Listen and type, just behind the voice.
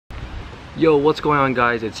Yo, what's going on,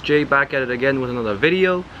 guys? It's Jay back at it again with another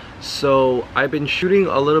video. So I've been shooting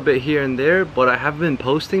a little bit here and there, but I haven't been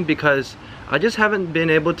posting because I just haven't been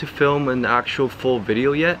able to film an actual full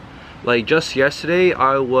video yet. Like just yesterday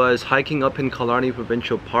I was hiking up in Killarney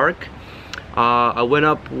Provincial Park. I went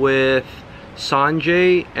up with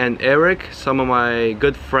Sanjay and Eric, some of my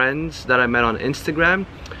good friends that I met on Instagram.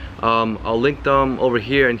 I'll link them over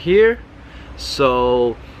here and here.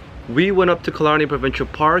 So we went up to Killarney Provincial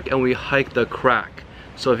Park and we hiked the Crack.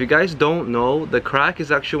 So if you guys don't know, the Crack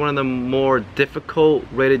is actually one of the more difficult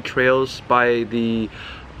rated trails by the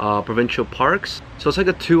provincial parks. So it's like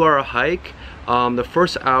a 2-hour hike. The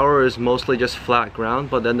first hour is mostly just flat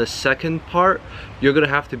ground, but then the second part you're gonna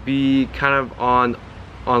have to be kind of on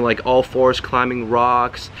like all fours, climbing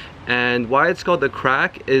rocks. And why it's called the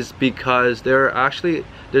Crack is because there's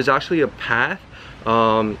actually a path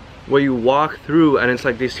where you walk through, and it's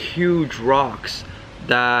like these huge rocks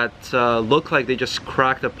that look like they just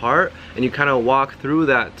cracked apart, and you kind of walk through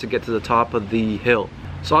that to get to the top of the hill.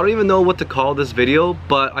 So I don't even know what to call this video,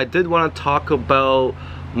 but I did want to talk about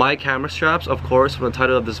my camera straps, of course, from the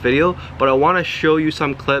title of this video, but I want to show you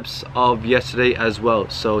some clips of yesterday as well.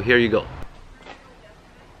 So here you go.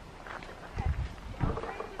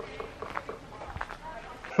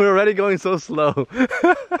 We're already going so slow.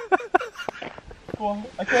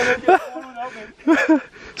 I can't get one without me.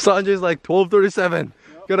 Sanjay's like 12:37.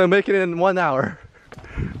 Yep. Gonna make it in 1 hour.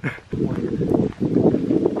 At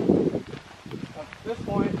this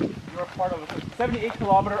point, you're part of a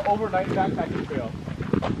 78-kilometer overnight backpacking trail.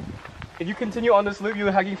 If you continue on this loop,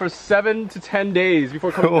 you're hiking for 7 to 10 days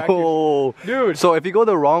before coming back here. Dude. So if you go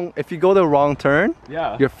the wrong turn,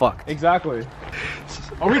 yeah, you're fucked. Exactly.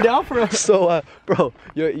 Are we down for a... So bro,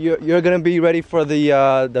 you're gonna be ready for the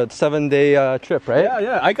 7-day trip, right?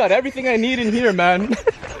 Yeah, I got everything I need in here, man.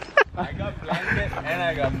 I got blanket and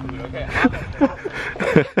I got food, okay?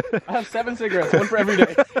 I have 7 cigarettes, 1 for every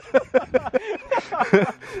day.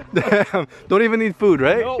 Damn, don't even need food,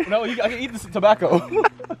 right? No, I can eat this tobacco.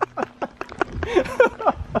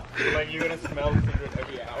 Like you're gonna smell the cigarette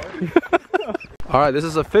every hour? Alright, this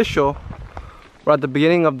is official. We're at the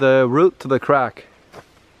beginning of the route to the Crack.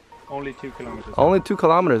 Only 2 kilometers. Only 2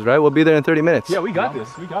 kilometers, right? We'll be there in 30 minutes. Yeah, we got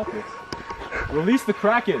this. We got this. Release the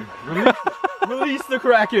Kraken. Release the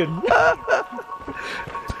Kraken.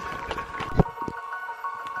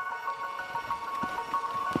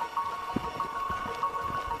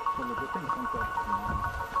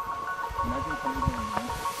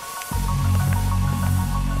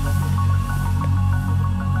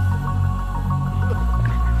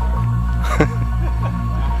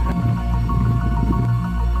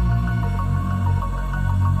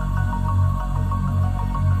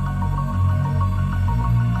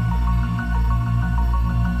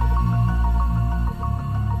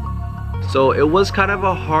 So it was kind of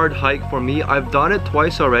a hard hike for me. I've done it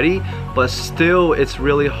twice already, but still it's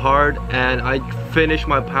really hard, and I finished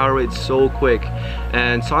my power rate so quick.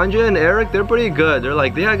 And Sanjay and Eric, they're pretty good. They're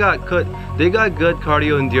like, they got good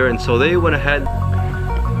cardio endurance, so they went ahead.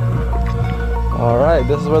 Alright,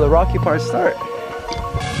 this is where the rocky parts start.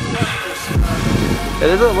 It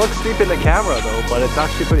doesn't look steep in the camera though, but it's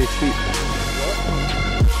actually pretty steep.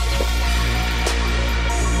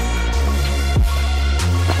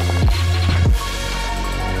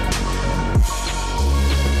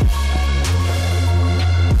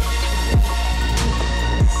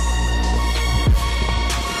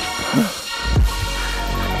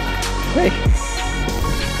 Hey.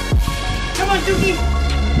 Come on, Dookie!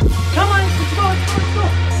 Come on, let's go!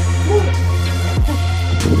 Move it!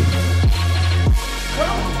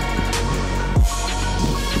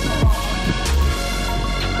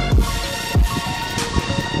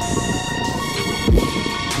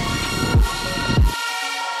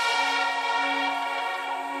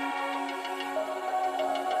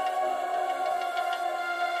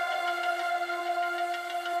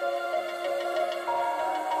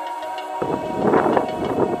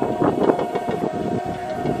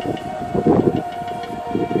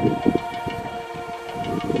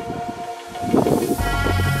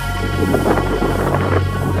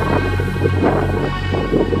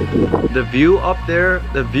 The view up there,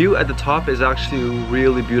 the view at the top is actually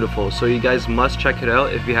really beautiful, so you guys must check it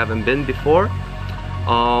out if you haven't been before.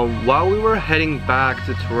 While we were heading back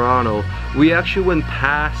to Toronto, we actually went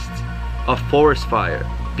past a forest fire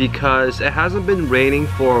because it hasn't been raining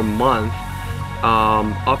for a month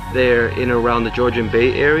up there in around the Georgian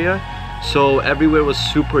Bay area, so everywhere was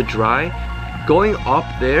super dry. Going up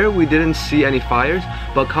there, we didn't see any fires,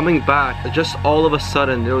 but coming back, just all of a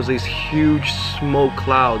sudden, there was these huge smoke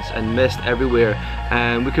clouds and mist everywhere,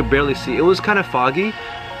 and we could barely see. It was kind of foggy,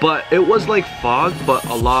 but it was like fog, but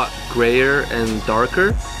a lot grayer and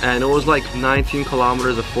darker, and it was like 19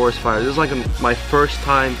 kilometers of forest fire. This is like my first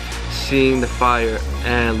time seeing the fire,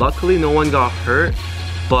 and luckily no one got hurt,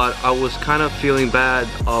 but I was kind of feeling bad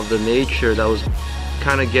of the nature that was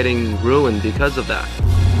kind of getting ruined because of that.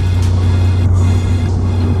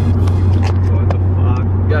 What the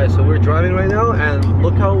fuck? Guys, so we're driving right now, and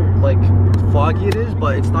look how like foggy it is,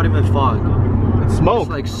 but it's not even fog. It's smoke.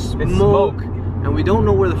 It's like smoke. And we don't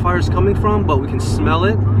know where the fire is coming from, but we can smell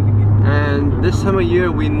it. And this time of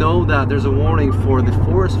year, we know that there's a warning for the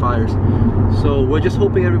forest fires. So we're just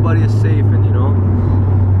hoping everybody is safe, and you know.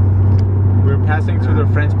 We're passing through the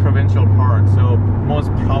French provincial park, so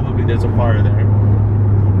most probably there's a fire there.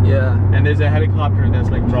 Yeah. And there's a helicopter that's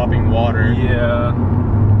like dropping water. Yeah.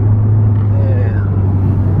 Yeah.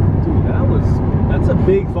 Dude, that's a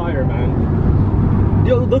big fire, man.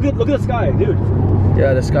 Yo, look at the sky, dude.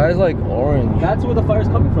 Yeah, the sky's like orange. That's where the fire's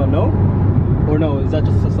coming from, no? Or no, is that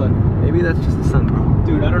just the sun? Maybe that's just the sun, bro.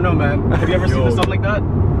 Dude, I don't know, man. Have you ever seen the sun like that?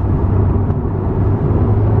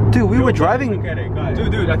 Dude, we were driving. Look at it, guys.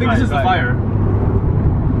 Dude, I think this is the fire.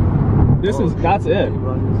 That's it.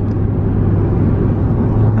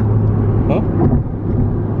 Huh?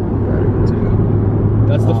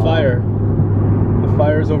 That's the fire. The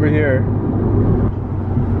fire's over here.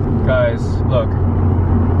 Guys, look.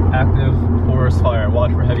 Active forest fire.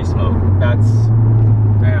 Watch for heavy smoke. That's...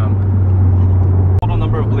 damn. Total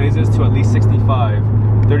number of blazes to at least 65.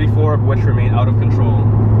 34 of which remain out of control.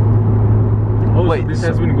 Oh, wait, so this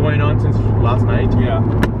has been going on since last night? Yeah.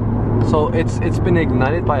 So it's been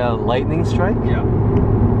ignited by a lightning strike? Yeah.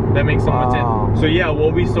 That makes so much sense. So yeah,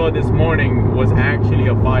 what we saw this morning was actually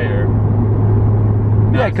a fire.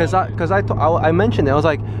 Yeah, because I mentioned it.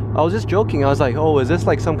 I was just joking. I was like, oh, is this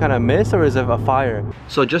like some kind of mist or is it a fire?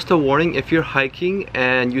 So just a warning, if you're hiking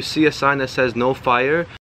and you see a sign that says no fire,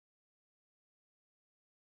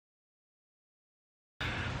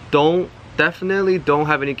 definitely don't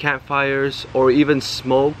have any campfires or even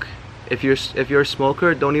smoke. If you're a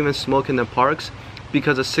smoker, don't even smoke in the parks,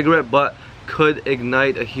 because a cigarette butt could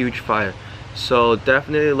ignite a huge fire. So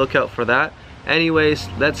definitely look out for that. Anyways,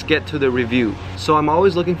 let's get to the review. So I'm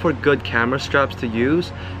always looking for good camera straps to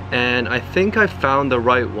use, and I think I found the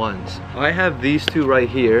right ones. I have these two right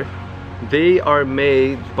here. They are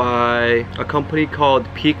made by a company called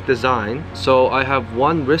Peak Design. So I have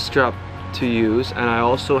one wrist strap to use, and I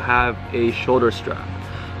also have a shoulder strap.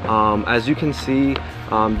 As you can see,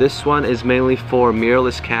 this one is mainly for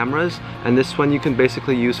mirrorless cameras, and this one you can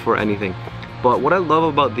basically use for anything. But what I love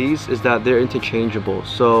about these is that they're interchangeable.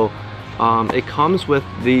 So it comes with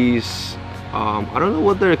these, I don't know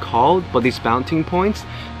what they're called, but these mounting points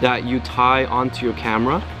that you tie onto your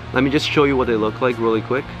camera. Let me just show you what they look like really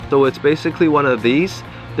quick. So it's basically one of these.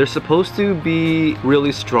 They're supposed to be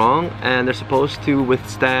really strong, and they're supposed to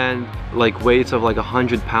withstand like weights of like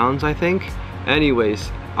 100 pounds, I think.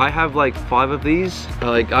 Anyways, I have like 5 of these.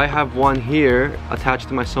 Like I have one here attached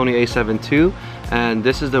to my Sony a7 II, and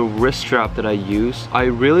this is the wrist strap that I use. I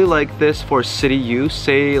really like this for city use.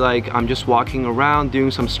 Say like I'm just walking around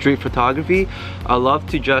doing some street photography. I love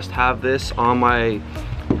to just have this on my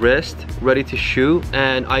wrist ready to shoot,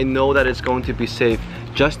 and I know that it's going to be safe.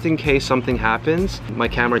 Just in case something happens, my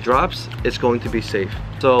camera drops, it's going to be safe.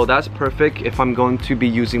 So that's perfect if I'm going to be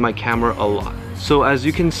using my camera a lot. So as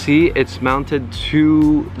you can see, it's mounted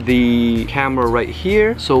to the camera right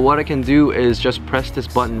here. So what I can do is just press this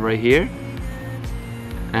button right here,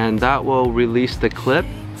 and that will release the clip,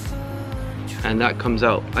 and that comes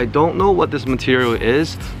out. I don't know what this material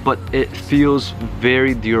is, but it feels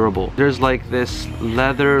very durable. There's like this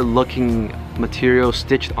leather looking material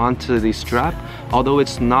stitched onto the strap. Although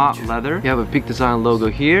it's not leather, you have a Peak Design logo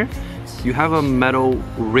here. You have a metal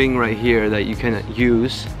ring right here that you can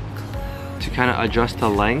use to kind of adjust the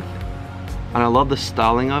length, and I love the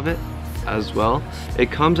styling of it as well.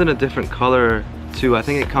 It comes in a different color too. I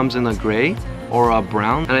think it comes in a gray or a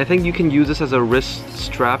brown, and I think you can use this as a wrist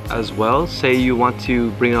strap as well. Say you want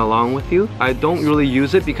to bring it along with you. I don't really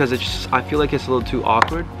use it because I feel like it's a little too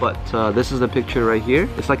awkward, but this is the picture right here.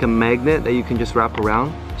 It's like a magnet that you can just wrap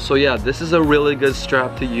around. So yeah, this is a really good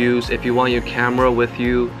strap to use if you want your camera with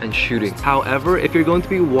you and shooting. However, if you're going to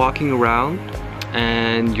be walking around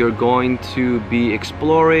and you're going to be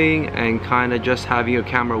exploring and kind of just having your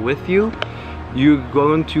camera with you, you're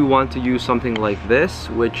going to want to use something like this,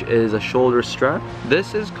 which is a shoulder strap.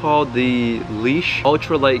 This is called the Leash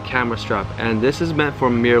ultralight camera strap, and this is meant for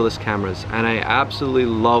mirrorless cameras, and I absolutely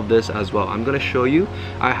love this as well. I'm gonna show you.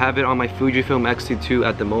 I have it on my Fujifilm X-T2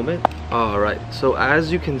 at the moment. Alright, so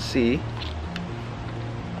as you can see,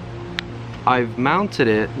 I've mounted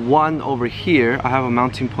it, one over here. I have a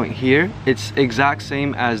mounting point here. It's exact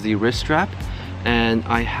same as the wrist strap, and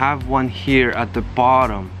I have one here at the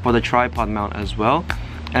bottom for the tripod mount as well.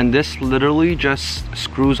 And this literally just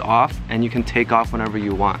screws off and you can take off whenever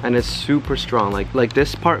you want, and it's super strong. Like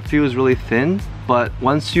this part feels really thin, but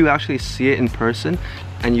once you actually see it in person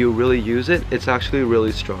and you really use it, it's actually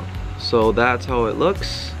really strong. So that's how it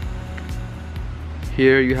looks.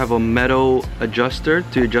 Here you have a metal adjuster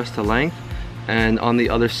to adjust the length, and on the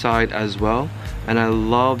other side as well. And I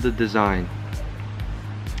love the design.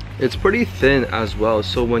 It's pretty thin as well,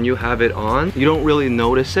 so when you have it on, you don't really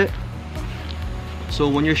notice it. So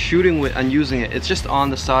when you're shooting with and using it, it's just on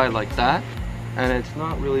the side like that, and it's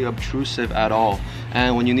not really obtrusive at all.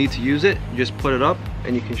 And when you need to use it, you just put it up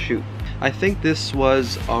and you can shoot. I think this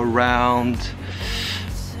was around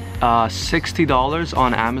 $60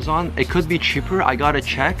 on Amazon. It could be cheaper, I gotta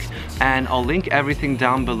check, and I'll link everything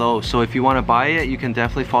down below. So if you want to buy it, you can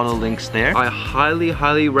definitely follow the links there. I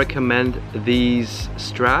highly recommend these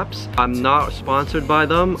straps. I'm not sponsored by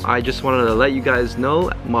them. I just wanted to let you guys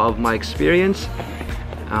know of my experience.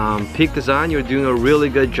 Peak Design, you're doing a really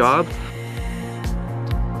good job.